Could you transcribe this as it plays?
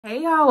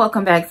Hey y'all,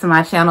 welcome back to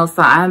my channel.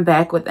 So I'm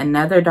back with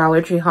another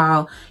Dollar Tree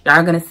haul. Y'all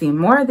are going to see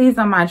more of these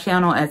on my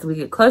channel as we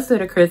get closer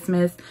to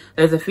Christmas.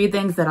 There's a few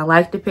things that I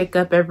like to pick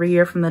up every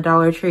year from the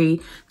Dollar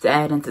Tree to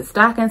add into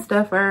stocking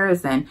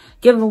stuffers and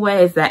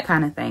giveaways, that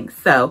kind of thing.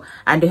 So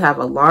I do have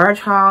a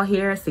large haul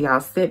here, so y'all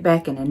sit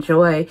back and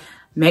enjoy.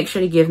 Make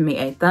sure to give me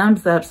a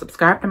thumbs up,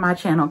 subscribe to my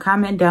channel,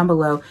 comment down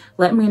below.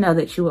 Let me know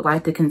that you would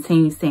like to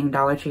continue seeing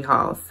Dollar Tree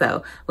hauls.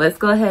 So let's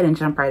go ahead and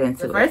jump right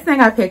into it. The first thing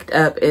I picked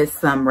up is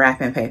some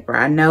wrapping paper.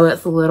 I know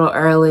it's a little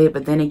early,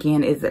 but then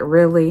again, is it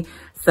really?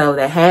 So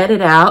they had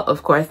it out.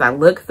 Of course, I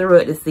looked through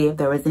it to see if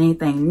there was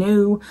anything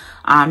new.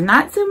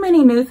 Not too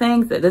many new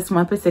things at this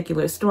one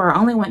particular store. I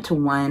only went to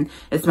one.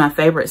 It's my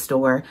favorite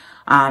store.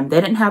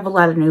 They didn't have a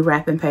lot of new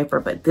wrapping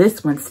paper, but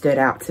this one stood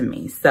out to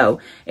me.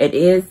 So it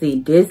is the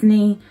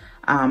Disney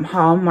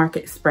Hallmark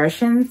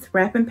Expressions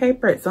wrapping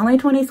paper. It's only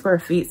 20 square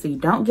feet, so you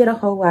don't get a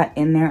whole lot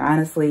in there,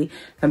 honestly,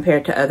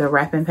 compared to other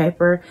wrapping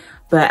paper.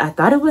 But I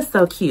thought it was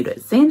so cute.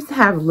 It seems to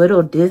have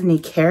little Disney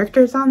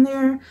characters on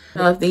there. I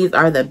don't know if these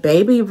are the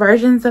baby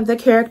versions of the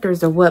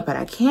characters or what, but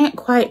I can't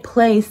quite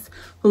place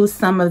who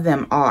some of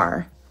them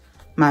are.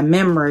 My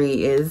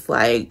memory is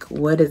like,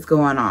 what is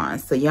going on?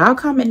 So y'all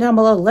comment down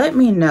below. Let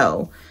me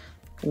know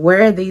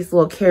where these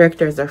little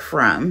characters are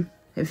from.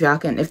 If y'all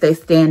can, if they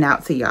stand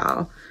out to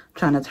y'all.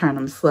 Trying to turn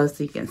them slow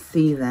so you can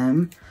see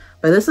them.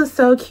 But this is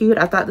so cute.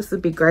 I thought this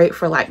would be great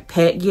for like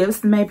pet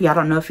gifts maybe. I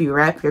don't know if you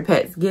wrap your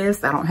pets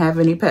gifts. I don't have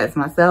any pets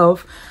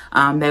myself.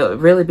 They would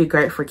really be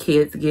great for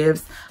kids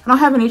gifts. I don't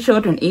have any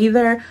children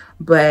either,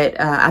 but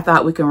I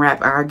thought we can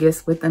wrap our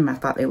gifts with them. I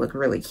thought they looked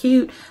really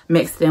cute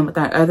mixed in with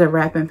our other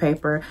wrapping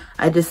paper.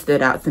 It just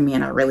stood out to me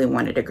and I really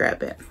wanted to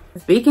grab it.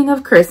 Speaking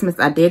of Christmas,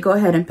 I did go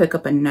ahead and pick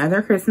up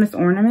another Christmas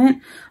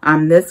ornament.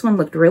 This one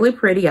looked really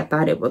pretty. I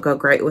thought it would go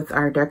great with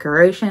our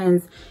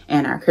decorations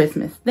and our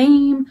Christmas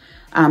theme.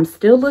 I'm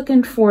still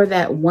looking for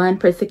that one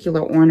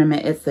particular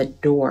ornament. It's a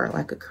door,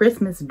 like a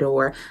Christmas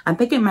door. I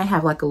think it might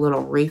have like a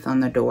little wreath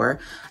on the door.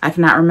 I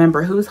cannot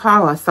remember whose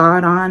haul I saw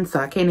it on, so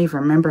I can't even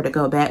remember to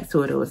go back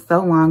to it. It was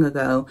so long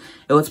ago.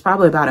 It was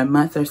probably about a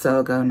month or so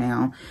ago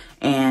now.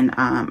 And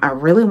I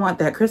really want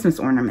that Christmas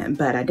ornament,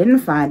 but I didn't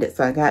find it,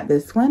 so I got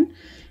this one.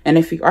 And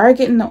if you are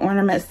getting the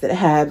ornaments that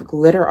have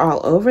glitter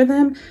all over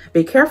them,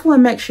 be careful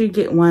and make sure you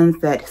get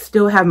ones that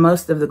still have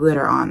most of the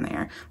glitter on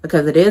there,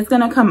 because it is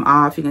going to come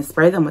off. You can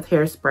spray them with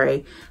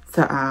hairspray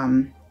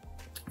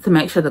to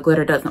make sure the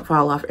glitter doesn't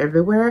fall off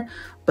everywhere,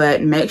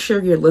 but make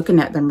sure you're looking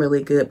at them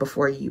really good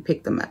before you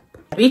pick them up.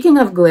 Speaking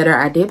of glitter,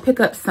 I did pick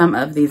up some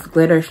of these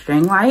glitter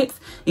string lights.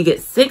 You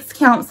get 6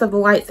 counts of the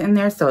lights in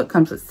there, so it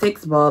comes with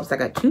 6 bulbs. I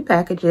got 2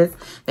 packages.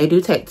 They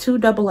do take 2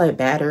 AA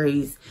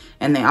batteries,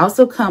 and they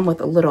also come with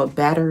a little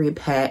battery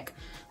pack.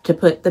 To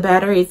put the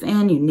batteries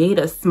in, you need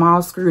a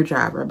small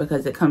screwdriver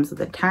because it comes with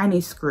a tiny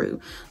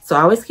screw. So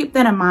always keep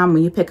that in mind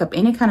when you pick up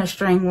any kind of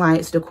string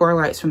lights, decor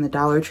lights from the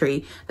Dollar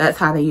Tree. That's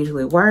how they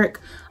usually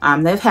work.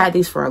 They've had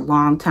these for a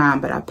long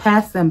time, but I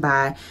passed them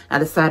by. I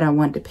decided I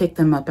wanted to pick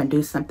them up and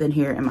do something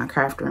here in my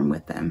craft room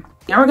with them.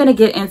 Now we're going to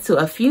get into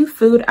a few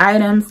food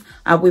items.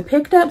 We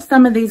picked up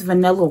some of these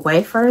vanilla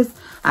wafers.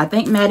 I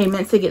think Maddie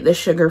meant to get the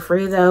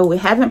sugar-free though. We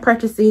haven't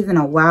purchased these in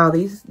a while.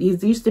 These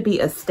used to be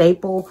a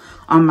staple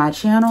on my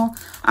channel,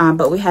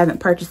 but we haven't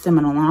purchased them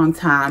in a long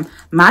time.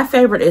 My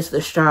favorite is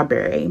the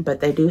strawberry, but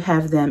they do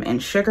have them in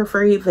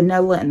sugar-free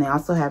vanilla, and they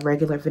also have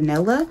regular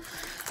vanilla.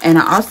 And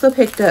I also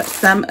picked up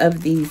some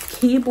of these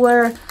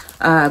Keebler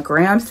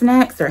graham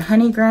snacks or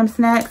honey graham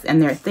snacks,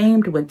 and they're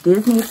themed with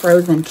Disney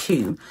Frozen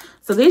Chew.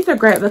 So these are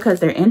great because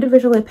they're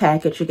individually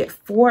packaged. You get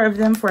 4 of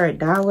them for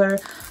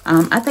 $1.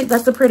 I think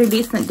that's a pretty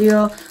decent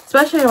deal,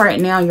 especially right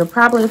now. You're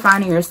probably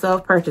finding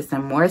yourself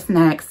purchasing more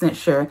snacks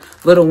since your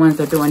little ones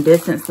are doing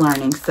distance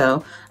learning.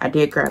 So I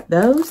did grab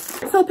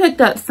those. Also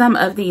picked up some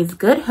of these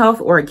Good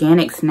Health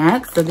organic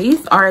snacks. So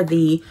these are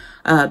the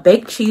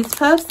baked cheese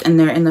puffs, and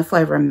they're in the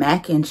flavor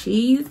mac and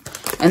cheese.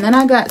 And then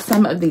I got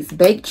some of these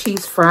baked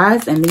cheese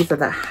fries, and these are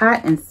the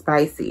hot and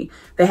spicy.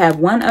 They have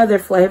one other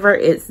flavor.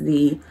 It's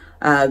the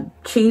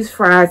cheese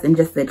fries and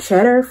just the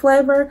cheddar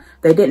flavor.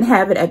 They didn't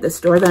have it at the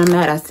store that I'm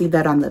at. I see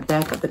that on the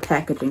back of the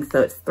packaging. So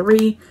it's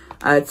 3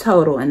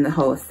 total in the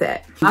whole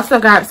set. Also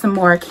got some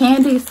more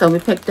candy. So we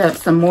picked up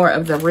some more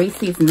of the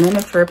Reese's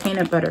miniature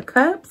peanut butter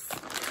cups.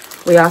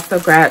 We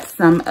also grabbed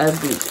some of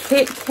the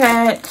Kit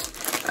Kat,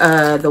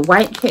 the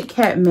white Kit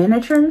Kat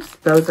miniatures.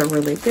 Those are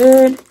really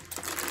good.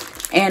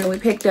 And we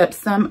picked up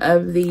some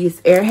of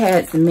these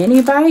Airheads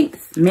mini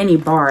bites, mini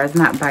bars,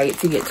 not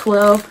bites. You get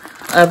 12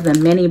 of the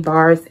mini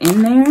bars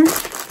in there.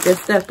 Good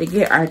stuff to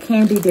get our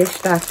candy dish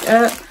stocked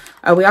up.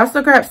 We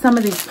also grabbed some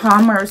of these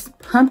Palmer's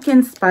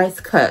pumpkin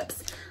spice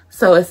cups.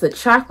 So it's a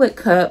chocolate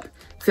cup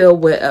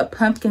filled with a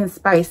pumpkin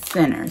spice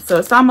center. So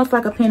it's almost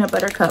like a peanut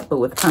butter cup, but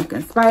with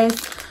pumpkin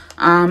spice.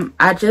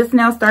 I just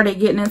now started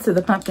getting into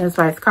the pumpkin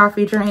spice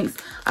coffee drinks.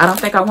 I don't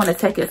think I want to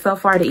take it so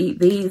far to eat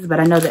these,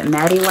 but I know that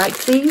Maddie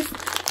likes these.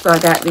 So I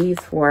got these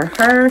for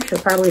her. She'll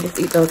probably just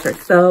eat those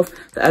herself.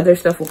 The other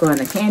stuff will go in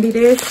the candy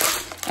dish.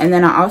 And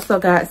then I also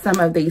got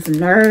some of these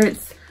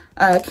Nerds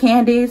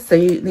candies. So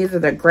these are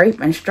the grape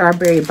and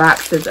strawberry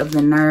boxes of the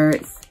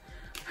Nerds.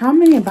 How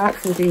many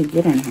boxes do you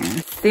get in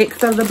here?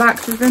 6 of the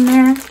boxes in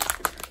there.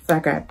 So I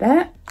got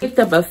that. Picked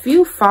up a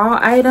few fall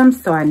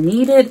items. So I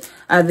needed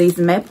these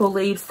maple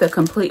leaves to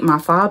complete my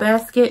fall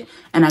basket.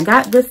 And I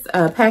got this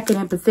packet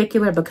in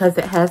particular because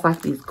it has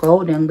like these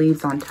golden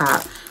leaves on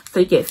top. So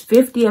you get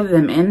 50 of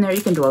them in there.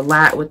 You can do a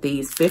lot with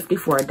these. 50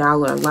 for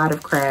 $1, a lot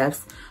of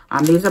crafts.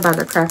 These are by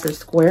the Crafter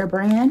Square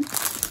brand.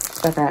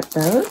 So I got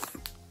those.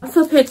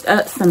 Also picked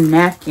up some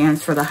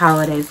napkins for the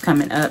holidays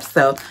coming up.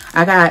 So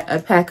I got a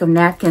pack of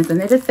napkins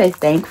and they just say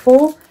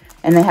thankful.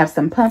 And they have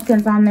some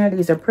pumpkins on there.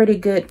 These are pretty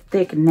good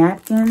thick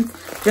napkins.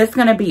 Just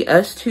gonna be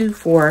us two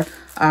for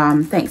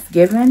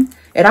Thanksgiving.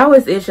 It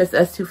always is just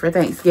us two for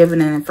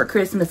Thanksgiving, and for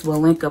Christmas we'll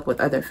link up with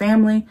other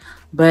family.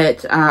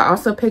 But I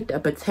also picked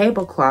up a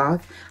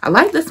tablecloth. I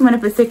like this one in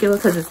particular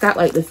because it's got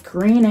like this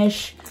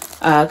greenish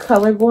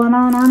color going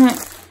on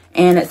it.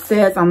 And it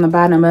says on the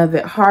bottom of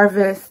it,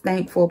 harvest,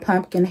 thankful,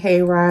 pumpkin,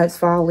 hay rides,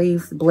 fall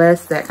leaves,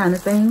 blessed, that kind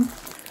of thing.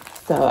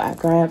 So I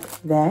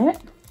grabbed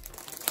that.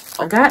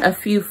 I got a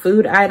few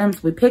food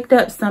items. We picked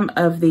up some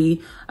of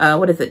the,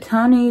 what is it,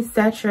 Tony's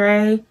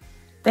Saturé.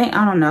 I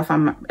don't know if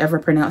I'm ever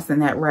pronouncing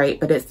that right,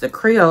 but it's the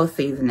Creole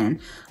seasoning.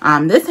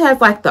 This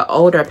has like the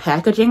older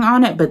packaging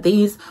on it, but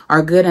these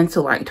are good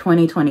until like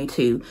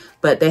 2022.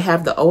 But they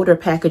have the older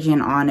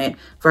packaging on it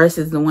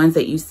versus the ones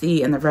that you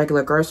see in the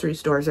regular grocery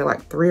stores. They're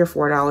like $3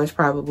 or $4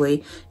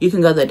 probably. You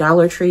can go to the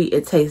Dollar Tree.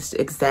 It tastes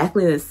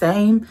exactly the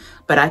same,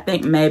 but I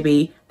think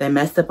maybe they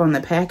messed up on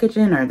the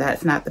packaging, or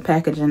that's not the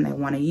packaging they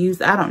want to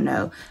use. I don't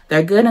know.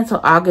 They're good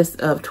until August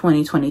of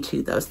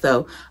 2022 though.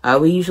 So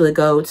we usually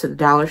go to the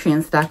Dollar Tree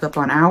and stock up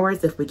on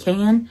ours if we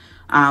can.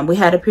 We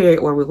had a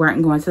period where we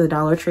weren't going to the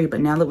Dollar Tree, but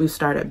now that we've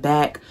started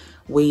back,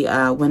 we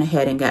went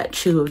ahead and got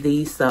 2 of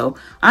these. So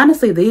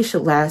honestly, these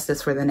should last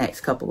us for the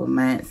next couple of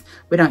months.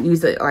 We don't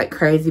use it like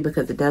crazy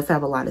because it does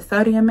have a lot of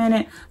sodium in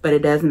it, but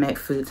it does make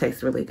food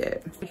taste really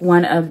good.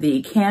 One of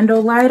the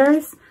candle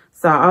lighters.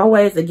 So I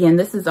always, again,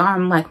 this is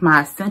on like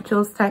my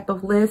essentials type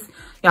of list.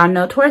 Y'all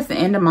know towards the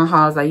end of my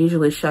hauls, I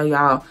usually show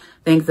y'all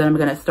things that I'm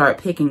going to start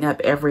picking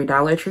up every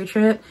Dollar Tree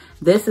trip.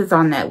 This is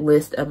on that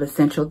list of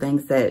essential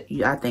things that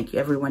I think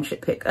everyone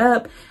should pick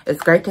up.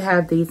 It's great to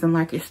have these in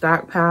like your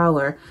stockpile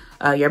or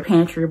your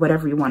pantry,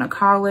 whatever you want to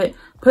call it.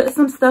 Put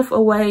some stuff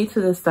away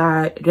to the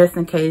side just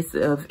in case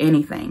of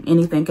anything.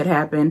 Anything could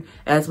happen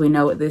as we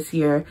know it this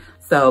year.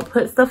 So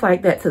put stuff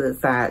like that to the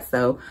side.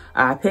 So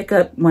I pick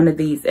up one of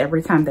these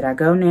every time that I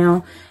go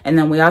now. And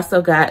then we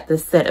also got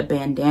this set of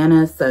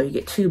bandanas. So you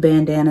get 2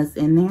 bandanas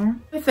in there.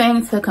 The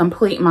thing to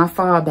complete my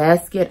fall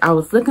basket, I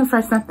was looking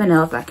for something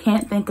else. I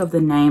can't think of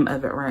the name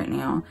of it right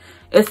now.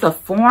 It's a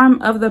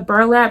form of the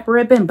burlap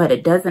ribbon, but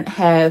it doesn't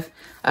have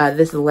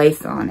this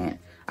lace on it.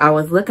 I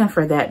was looking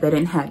for that. They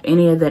didn't have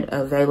any of that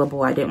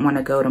available. I didn't want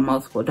to go to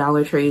multiple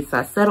Dollar Trees, so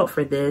I settled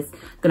for this.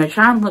 Gonna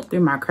try and look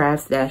through my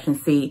craft stash and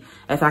see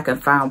if I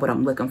can find what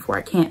I'm looking for.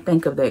 I can't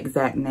think of the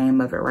exact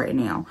name of it right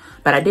now,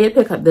 but I did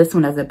pick up this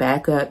one as a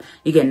backup.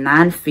 You get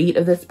 9 feet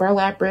of this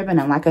burlap ribbon,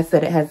 and like I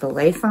said, it has the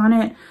lace on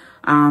it.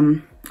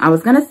 I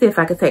was gonna see if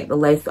I could take the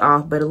lace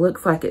off, but it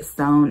looks like it's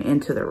sewn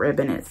into the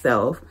ribbon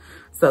itself,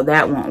 so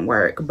that won't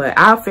work. But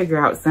I'll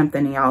figure out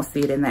something and y'all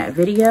see it in that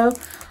video.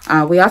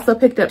 We also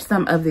picked up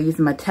some of these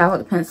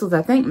metallic pencils.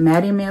 I think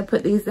Maddie may have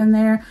put these in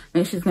there. I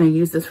think she's going to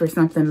use this for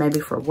something, maybe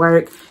for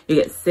work. You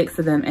get 6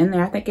 of them in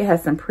there. I think it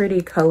has some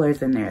pretty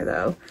colors in there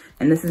though.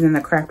 And this is in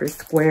the Crafter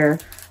Square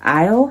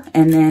aisle.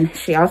 And then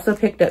she also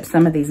picked up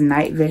some of these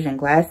night vision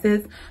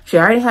glasses. She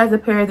already has a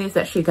pair of these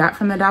that she got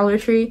from the Dollar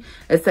Tree.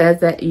 It says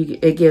that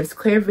it gives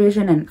clear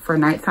vision and for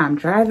nighttime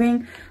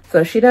driving.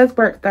 So she does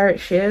work 3rd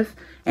shift.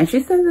 And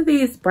she says that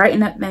these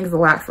brighten up things a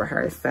lot for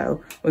her.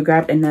 So we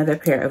grabbed another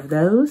pair of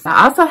those.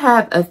 I also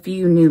have a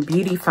few new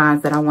beauty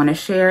finds that I want to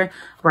share.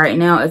 Right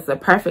now is the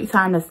perfect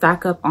time to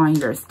stock up on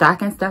your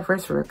stocking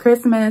stuffers for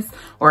Christmas,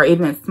 or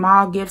even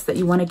small gifts that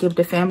you want to give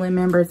to family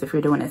members if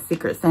you're doing a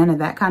Secret Santa,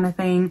 that kind of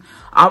thing.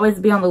 Always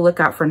be on the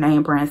lookout for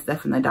name brand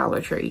stuff in the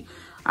Dollar Tree.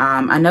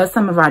 I know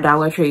some of our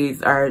Dollar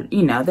Trees are,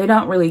 you know, they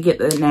don't really get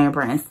the name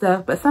brand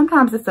stuff, but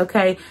sometimes it's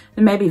okay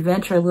to maybe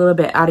venture a little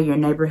bit out of your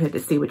neighborhood to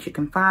see what you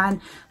can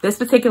find. This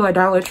particular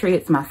Dollar Tree,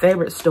 it's my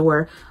favorite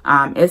store.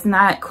 It's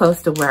not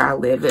close to where I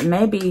live. It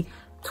may be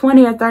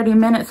 20 or 30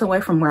 minutes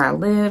away from where I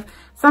live.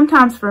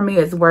 Sometimes for me,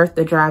 it's worth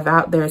the drive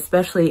out there,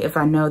 especially if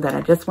I know that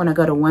I just want to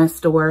go to one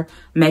store,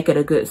 make it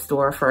a good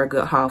store for a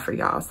good haul for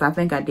y'all. So I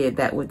think I did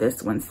that with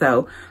this one.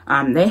 So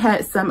they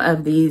had some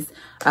of these,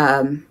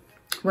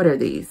 what are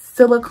these?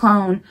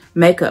 Silicone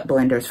makeup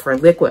blenders for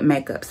liquid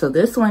makeup. So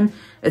this one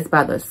is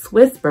by the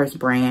Whispers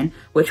brand,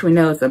 which we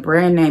know is a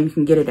brand name. You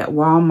can get it at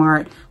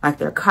Walmart, like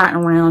their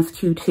cotton rounds,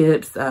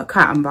 Q-tips,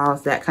 cotton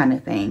balls, that kind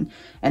of thing.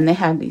 And they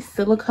have these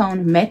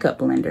silicone makeup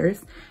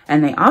blenders.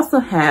 And they also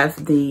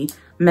have the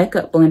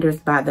makeup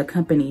blenders by the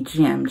company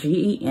GEM,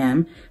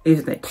 G-E-M. These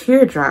are the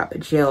teardrop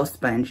gel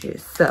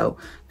sponges. So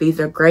these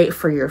are great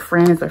for your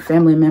friends or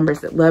family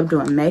members that love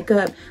doing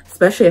makeup,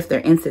 especially if they're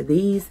into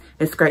these.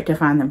 It's great to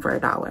find them for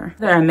 $1.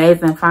 The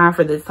amazing find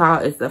for this haul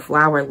is the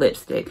Flower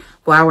lipstick.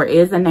 Flower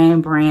is a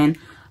name brand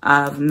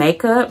of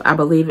makeup. I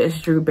believe it's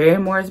Drew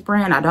Barrymore's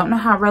brand. I don't know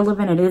how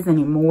relevant it is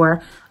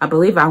anymore. I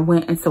believe I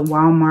went into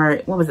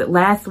Walmart, what was it,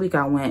 last week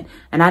I went,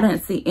 and I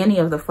didn't see any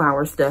of the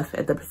Flower stuff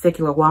at the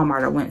particular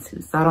Walmart I went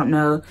to. So I don't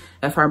know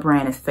if our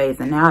brand is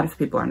phasing out, if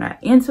people are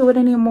not into it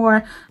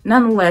anymore.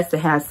 Nonetheless,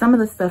 it has some of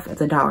the stuff at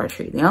the Dollar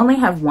Tree. They only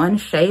have one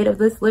shade of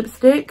this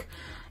lipstick.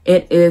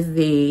 It is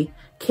the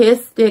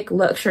Kiss Stick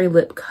Luxury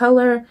Lip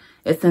Color.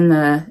 It's in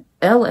the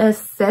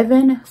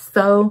LS7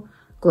 So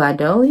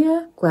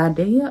Gladiolea,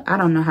 I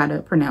don't know how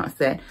to pronounce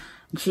that.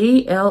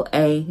 G-L-A-D-I-O-L-A.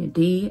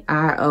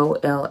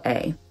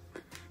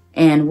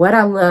 And what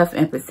I love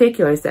in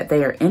particular is that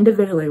they are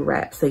individually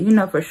wrapped. So you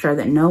know for sure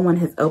that no one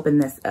has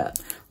opened this up.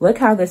 Look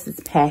how this is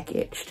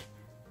packaged.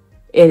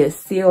 It is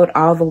sealed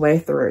all the way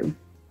through.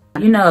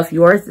 You know, if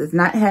yours does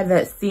not have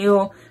that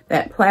seal,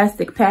 that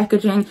plastic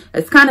packaging,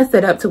 it's kind of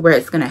set up to where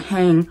it's going to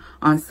hang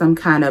on some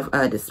kind of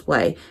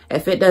display.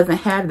 If it doesn't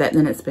have that,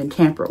 then it's been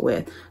tampered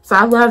with. So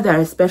I love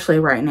that, especially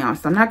right now.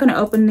 So I'm not going to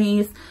open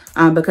these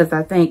because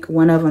I think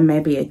one of them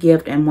may be a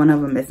gift and one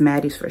of them is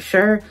Maddie's for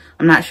sure.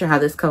 I'm not sure how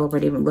this color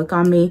would even look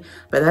on me,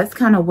 but that's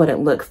kind of what it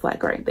looks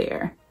like right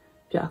there.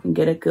 Y'all can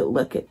get a good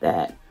look at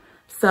that.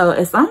 So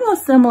it's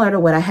almost similar to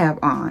what I have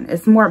on.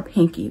 It's more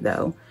pinky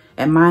though.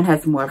 And mine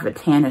has more of a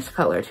tannish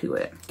color to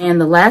it. And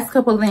the last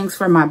couple things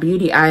for my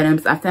beauty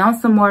items, I found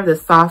some more of the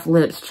Soft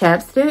Lips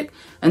chapstick.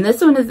 And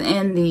this one is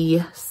in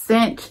the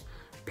scent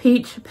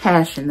Peach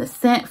Passion, the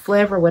scent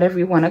flavor, whatever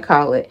you want to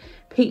call it,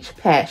 Peach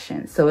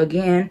Passion. So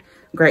again,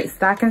 great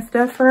stocking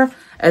stuffer,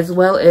 as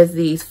well as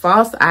these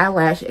false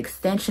eyelash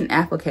extension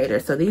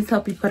applicators. So these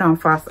help you put on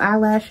false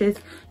eyelashes.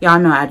 Y'all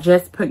know I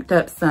just picked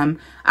up some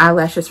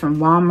eyelashes from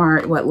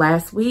Walmart,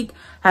 last week.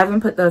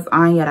 Haven't put those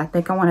on yet. I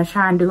think I want to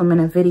try and do them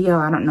in a video.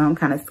 I don't know, I'm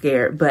kind of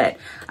scared, but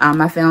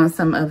I found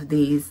some of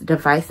these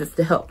devices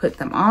to help put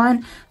them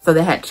on. So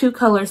they had two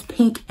colors,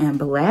 pink and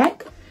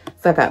black.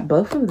 So I got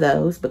both of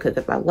those because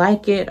if I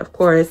like it, of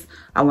course,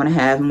 I want to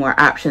have more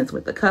options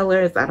with the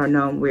colors. I don't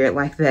know, I'm weird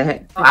like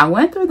that. So I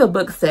went through the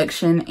book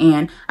section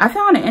and I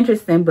found an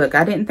interesting book.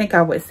 I didn't think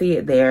I would see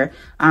it there.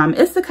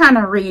 It's the kind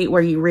of read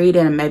where you read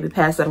it and maybe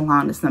pass it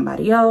along to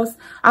somebody else.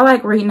 I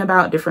like reading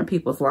about different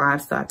people's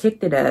lives, so I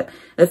picked it up.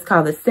 It's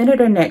called The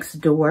Senator Next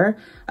Door,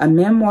 a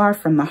memoir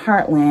from the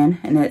Heartland,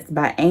 and it's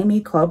by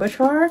Amy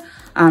Klobuchar.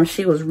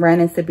 She was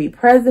running to be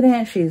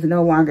president. She's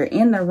no longer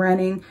in the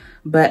running,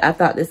 but I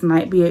thought this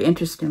might be an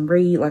interesting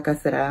read. Like I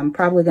said, I'm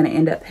probably going to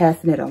end up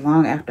passing it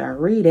along after I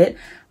read it,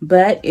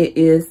 but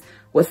it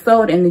was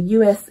sold in the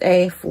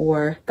USA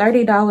for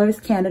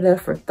 $30, Canada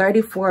for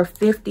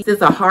 $34.50. This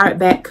is a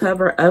hardback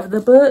cover of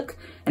the book,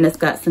 and it's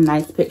got some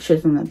nice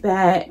pictures in the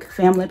back,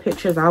 family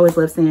pictures. I always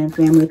love seeing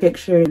family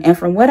pictures. And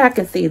from what I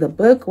can see, the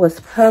book was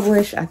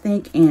published, I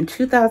think, in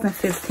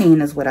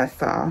 2015 is what I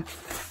saw.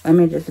 Let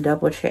me just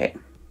double check.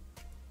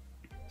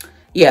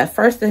 Yeah,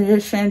 first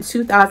edition,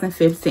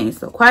 2015.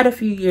 So quite a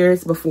few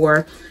years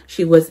before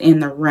she was in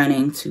the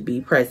running to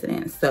be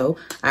president. So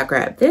I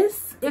grabbed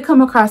this. I did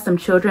come across some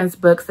children's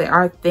books. They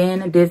are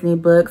thin Disney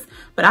books,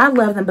 but I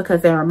love them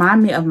because they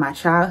remind me of my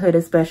childhood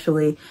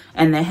especially.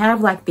 And they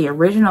have like the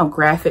original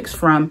graphics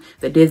from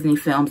the Disney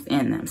films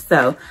in them.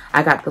 So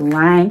I got The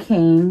Lion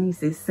King. You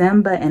see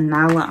Simba and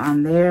Nala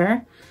on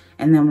there.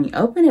 And then we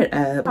open it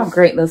up. How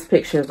great those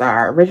pictures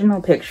are,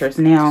 original pictures.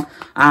 Now,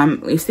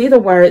 you see the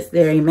words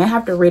there. You may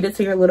have to read it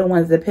to your little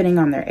ones depending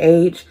on their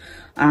age,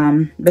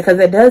 because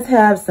it does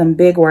have some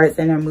big words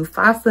in there.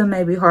 Mufasa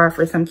may be hard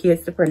for some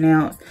kids to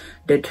pronounce.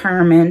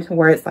 Determined,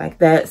 words like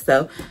that.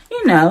 So,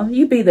 you know,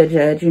 you be the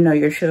judge. You know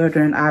your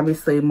children,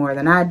 obviously, more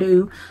than I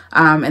do.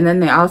 And then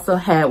they also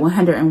had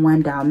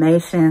 101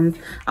 Dalmatians.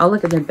 Oh,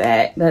 look at the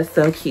back. That's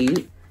so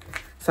cute.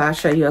 So I'll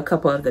show you a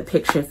couple of the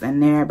pictures in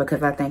there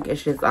because I think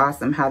it's just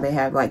awesome how they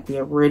have like the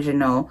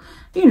original,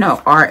 you know,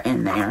 art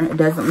in there. It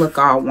doesn't look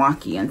all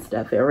wonky and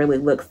stuff. It really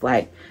looks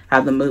like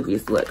how the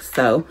movies look.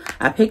 So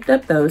I picked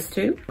up those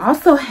two.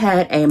 Also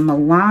had a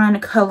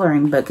Milan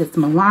coloring book. It's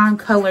Milan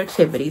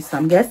Colortivity. So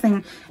I'm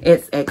guessing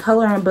it's a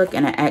coloring book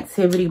and an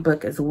activity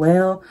book as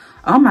well.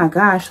 Oh my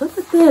gosh, look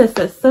at this.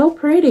 It's so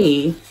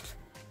pretty.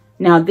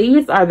 Now,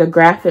 these are the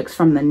graphics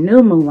from the new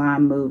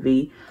Mulan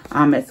movie.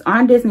 It's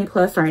on Disney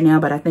Plus right now,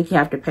 but I think you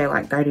have to pay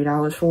like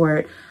 $30 for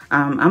it.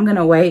 I'm going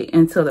to wait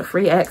until the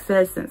free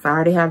access since I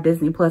already have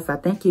Disney Plus. I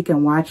think you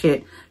can watch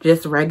it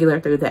just regular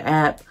through the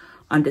app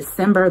on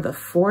December the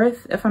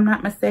 4th, if I'm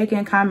not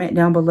mistaken. Comment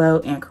down below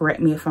and correct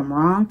me if I'm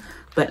wrong.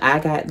 But I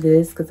got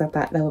this because I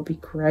thought that would be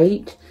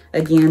great.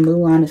 Again,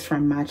 Mulan is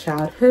from my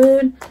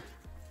childhood.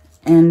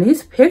 And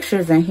these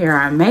pictures in here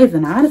are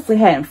amazing. I honestly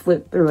hadn't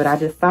flipped through it. I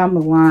just saw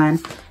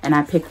Mulan and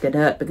I picked it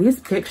up. But these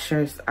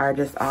pictures are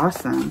just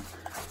awesome.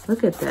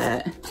 Look at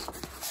that.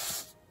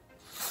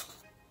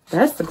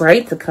 That's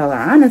great to color.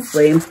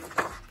 Honestly,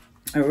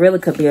 it really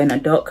could be an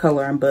adult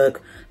coloring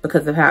book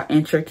because of how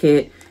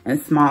intricate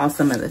and small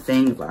some of the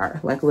things are.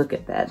 Like, look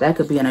at that. That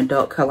could be an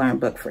adult coloring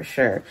book for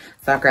sure.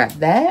 So I grabbed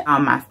that.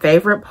 My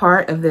favorite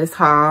part of this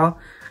haul,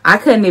 I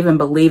couldn't even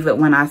believe it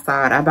when I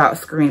saw it. I about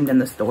screamed in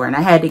the store, and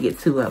I had to get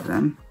 2 of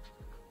them.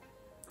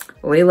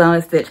 Lilo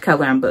and Stitch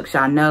coloring books.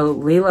 Y'all know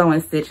Lilo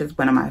and Stitch is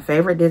one of my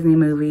favorite Disney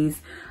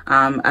movies.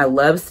 I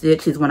love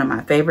Stitch. He's one of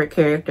my favorite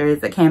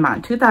characters. It came out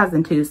in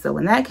 2002. So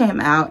when that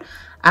came out,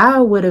 I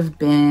would have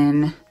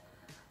been,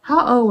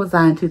 how old was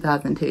I in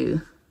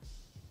 2002?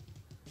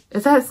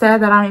 Is that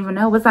sad that I don't even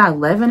know? Was I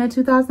 11 in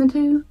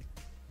 2002?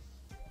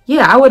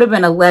 Yeah, I would have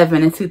been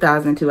 11 in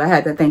 2002. I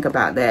had to think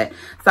about that.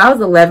 So I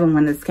was 11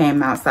 when this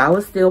came out. So I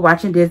was still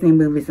watching Disney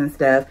movies and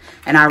stuff.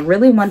 And I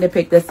really wanted to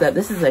pick this up.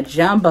 This is a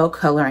jumbo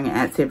coloring and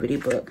activity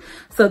book.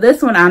 So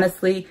this one,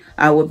 honestly,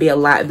 would be a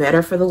lot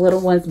better for the little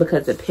ones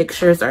because the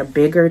pictures are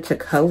bigger to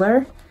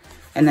color.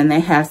 And then they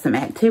have some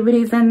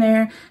activities in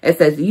there. It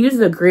says use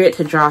the grid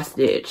to draw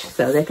Stitch.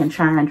 So they can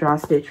try and draw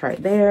Stitch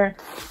right there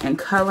and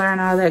color and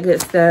all that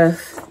good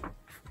stuff.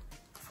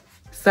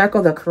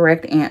 Circle the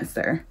correct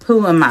answer.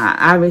 Who am I?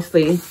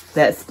 Obviously,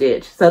 that's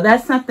Stitch. So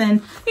that's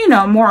something, you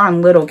know, more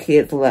on little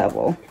kids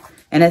level.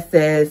 And it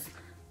says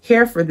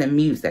here for the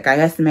music. I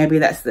guess maybe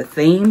that's the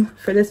theme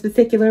for this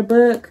particular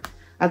book.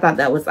 I thought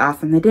that was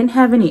awesome. They didn't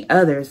have any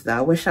others though.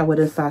 I wish I would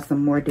have saw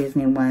some more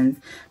Disney ones.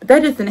 But they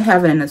just didn't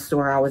have it in the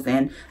store I was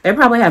in. They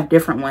probably have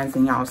different ones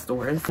in y'all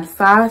stores. I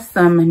saw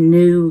some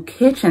new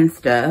kitchen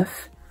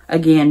stuff.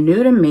 Again,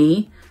 new to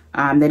me.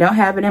 They don't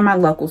have it in my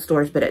local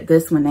stores, but at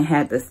this one they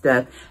had this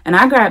stuff. And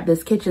I grabbed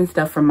this kitchen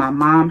stuff from my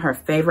mom. Her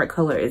favorite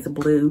color is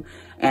blue.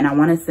 And I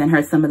want to send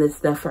her some of this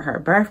stuff for her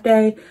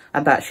birthday.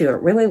 I thought she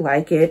would really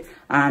like it.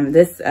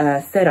 This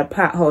set of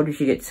pot holders,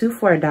 you get 2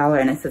 for $1.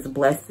 And it says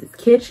Bless This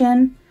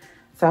Kitchen.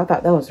 So I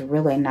thought that was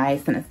really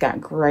nice. And it's got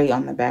gray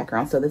on the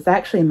background. So this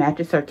actually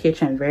matches her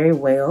kitchen very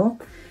well.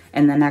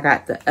 And then I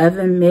got the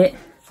oven mitt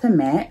to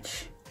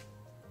match.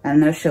 I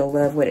know she'll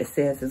love what it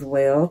says as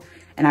well.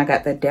 And I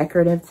got the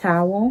decorative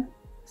towel.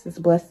 This is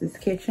Bless This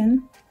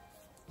Kitchen.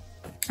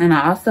 And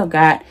I also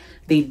got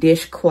the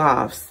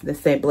dishcloths that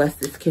say Bless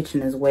This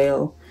Kitchen as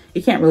well.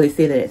 You can't really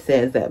see that it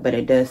says that, but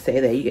it does say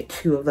that you get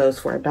 2 of those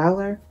for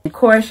 $1. Of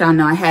course, y'all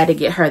know I had to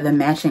get her the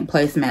matching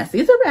placemats.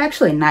 These are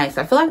actually nice.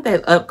 I feel like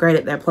they've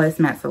upgraded their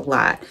placemats a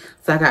lot.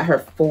 So I got her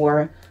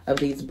 4 of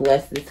these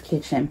Bless This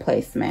Kitchen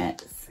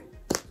placemats.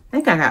 I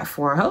think I got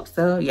 4. I hope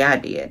so. Yeah, I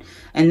did.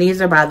 And these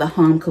are by the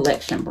Home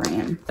Collection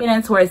brand.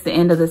 Getting towards the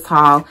end of this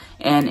haul,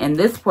 and in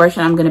this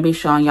portion, I'm going to be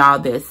showing y'all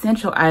the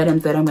essential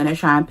items that I'm going to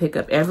try and pick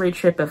up every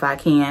trip if I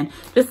can,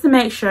 just to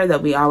make sure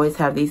that we always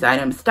have these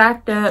items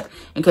stocked up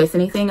in case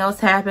anything else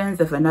happens.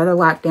 If another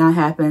lockdown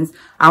happens,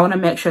 I want to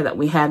make sure that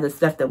we have the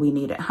stuff that we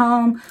need at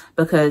home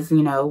because,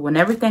 you know, when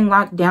everything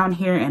locked down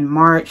here in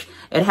March,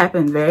 it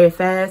happened very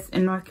fast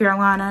in North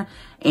Carolina.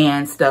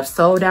 And stuff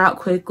sold out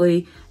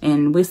quickly,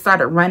 and we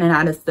started running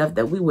out of stuff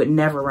that we would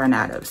never run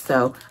out of.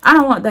 So I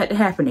don't want that to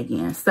happen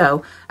again.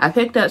 So I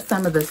picked up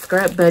some of the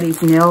Scrub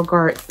Buddies Nail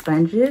Guard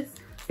sponges.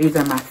 These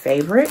are my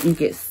favorite. You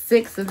get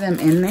 6 of them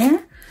in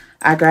there.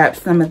 I grabbed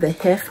some of the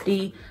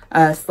hefty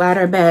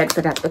slider bags.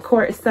 I got the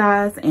quart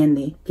size and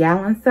the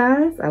gallon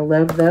size. I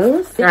love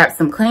those. Grabbed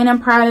some cleaning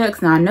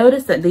products. Now I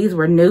noticed that these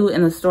were new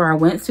in the store I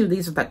went to.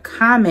 These are the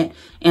Comet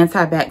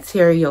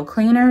antibacterial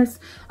cleaners.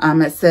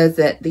 It says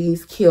that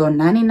these kill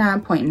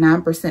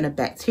 99.9% of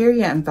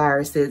bacteria and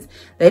viruses.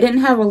 They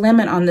didn't have a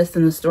limit on this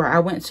in the store I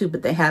went to,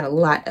 but they had a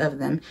lot of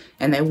them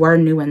and they were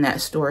new in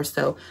that store.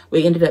 So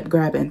we ended up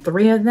grabbing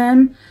 3 of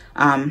them.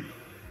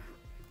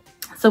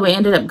 So we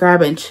ended up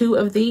grabbing 2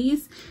 of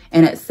these,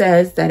 and it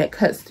says that it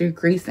cuts through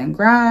grease and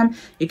grime.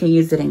 You can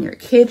use it in your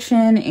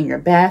kitchen, in your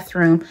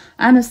bathroom.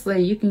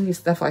 Honestly, you can use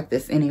stuff like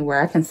this anywhere.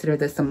 I consider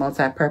this a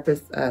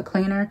multi-purpose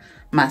cleaner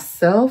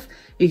myself.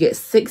 You get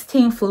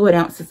 16 fluid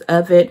ounces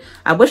of it.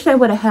 I wish they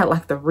would have had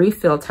like the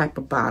refill type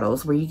of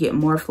bottles where you get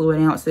more fluid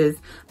ounces,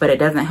 but it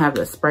doesn't have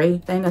the spray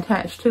thing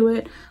attached to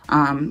it.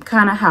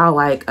 Kind of how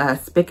like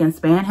Spick and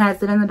Span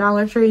has it in the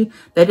Dollar Tree.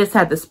 They just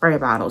have the spray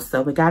bottles.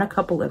 So we got a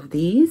couple of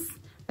these.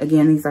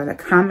 Again, these are the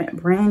Comet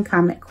brand,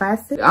 Comet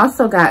Classic. We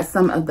also got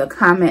some of the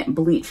Comet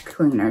bleach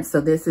cleaner.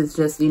 So this is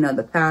just, you know,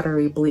 the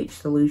powdery bleach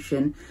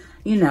solution.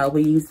 You know,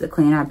 we use to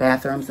clean our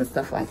bathrooms and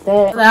stuff like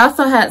that. I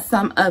also had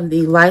some of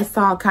the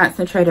Lysol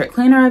concentrated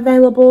cleaner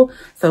available.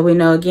 So we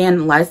know,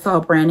 again,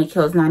 Lysol brand, it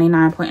kills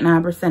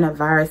 99.9% of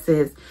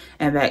viruses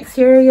and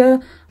bacteria.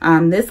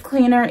 This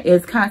cleaner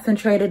is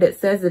concentrated. It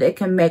says that it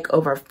can make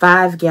over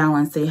 5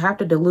 gallons. So you have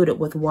to dilute it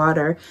with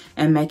water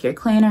and make your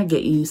cleaner.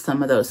 Get you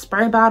some of those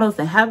spray bottles.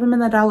 They have them in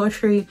the Dollar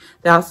Tree.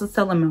 They also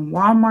sell them in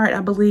Walmart,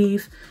 I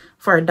believe,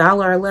 for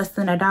 $1 or less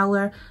than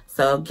 $1.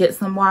 So get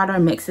some water,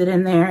 mix it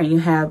in there, and you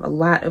have a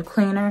lot of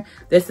cleaner.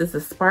 This is a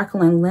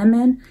sparkling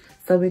lemon.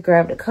 So we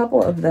grabbed a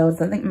couple of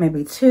those, I think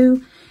maybe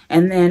 2.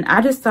 And then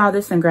I just saw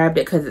this and grabbed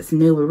it because it's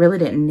new. We really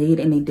didn't need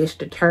any dish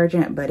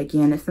detergent, but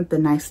again, it's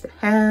something nice to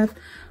have.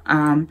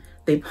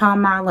 The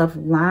Palmolive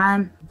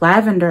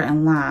Lavender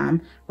and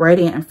Lime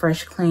Radiant and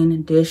Fresh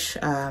Clean Dish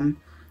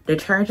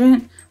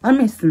Detergent. Let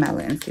me smell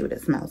it and see what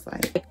it smells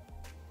like.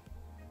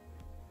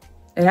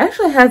 It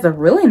actually has a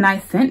really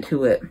nice scent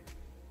to it.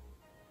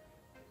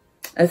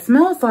 It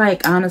smells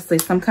like, honestly,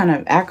 some kind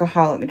of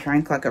alcoholic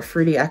drink, like a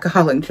fruity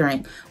alcoholic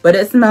drink. But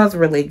it smells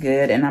really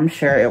good, and I'm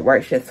sure it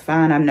works just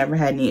fine. I've never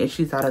had any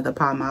issues out of the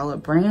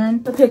Palmolive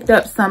brand. I picked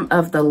up some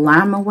of the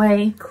Lime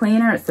Away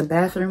cleaner. It's a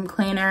bathroom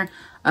cleaner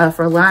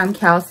for lime,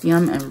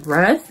 calcium, and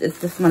rust.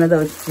 It's just one of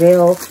those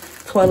gel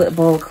toilet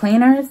bowl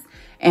cleaners.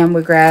 And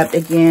we grabbed,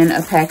 again,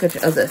 a package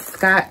of the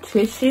Scott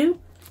tissue.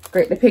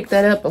 Great to pick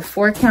that up, a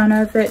 4-count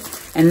of it.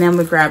 And then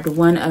we grabbed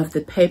one of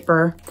the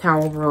paper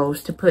towel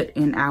rolls to put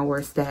in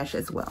our stash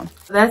as well.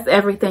 That's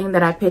everything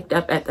that I picked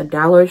up at the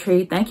Dollar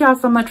Tree. Thank y'all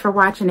so much for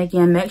watching.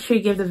 Again, make sure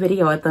you give the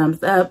video a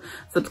thumbs up.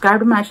 Subscribe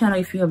to my channel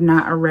if you have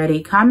not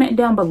already. Comment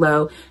down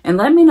below and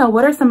let me know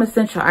what are some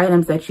essential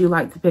items that you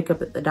like to pick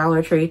up at the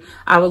Dollar Tree.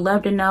 I would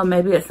love to know.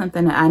 Maybe it's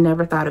something that I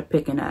never thought of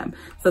picking up.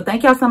 So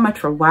thank y'all so much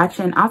for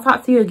watching. I'll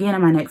talk to you again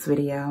in my next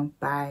video.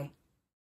 Bye.